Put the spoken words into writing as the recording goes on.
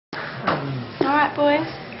All right, boys.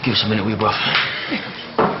 Give us a minute, will you, bruv?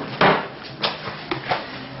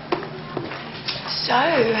 So,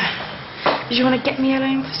 did you want to get me a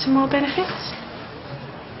loan for some more benefits?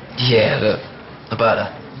 Yeah, look, about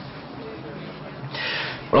that.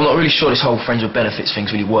 Well, I'm not really sure this whole friends with benefits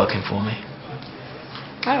thing's really working for me.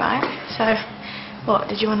 All right. So, what,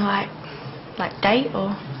 did you want to, like date,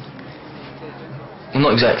 or...? Well,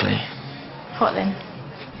 not exactly. What, then?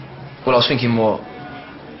 Well, I was thinking more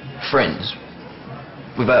friends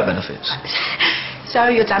without benefits. So,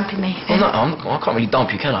 you're dumping me? Well, no, I can't really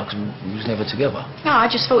dump you, can I? Because we was never together. No, I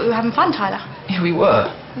just thought we were having fun, Tyler. Yeah, we were.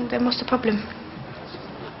 Well, then what's the problem?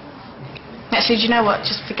 Actually, do you know what?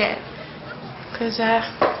 Just forget it. Because,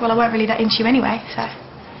 well, I weren't really that into you anyway, so...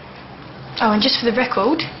 Oh, and just for the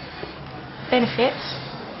record, benefits,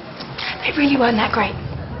 they really weren't that great.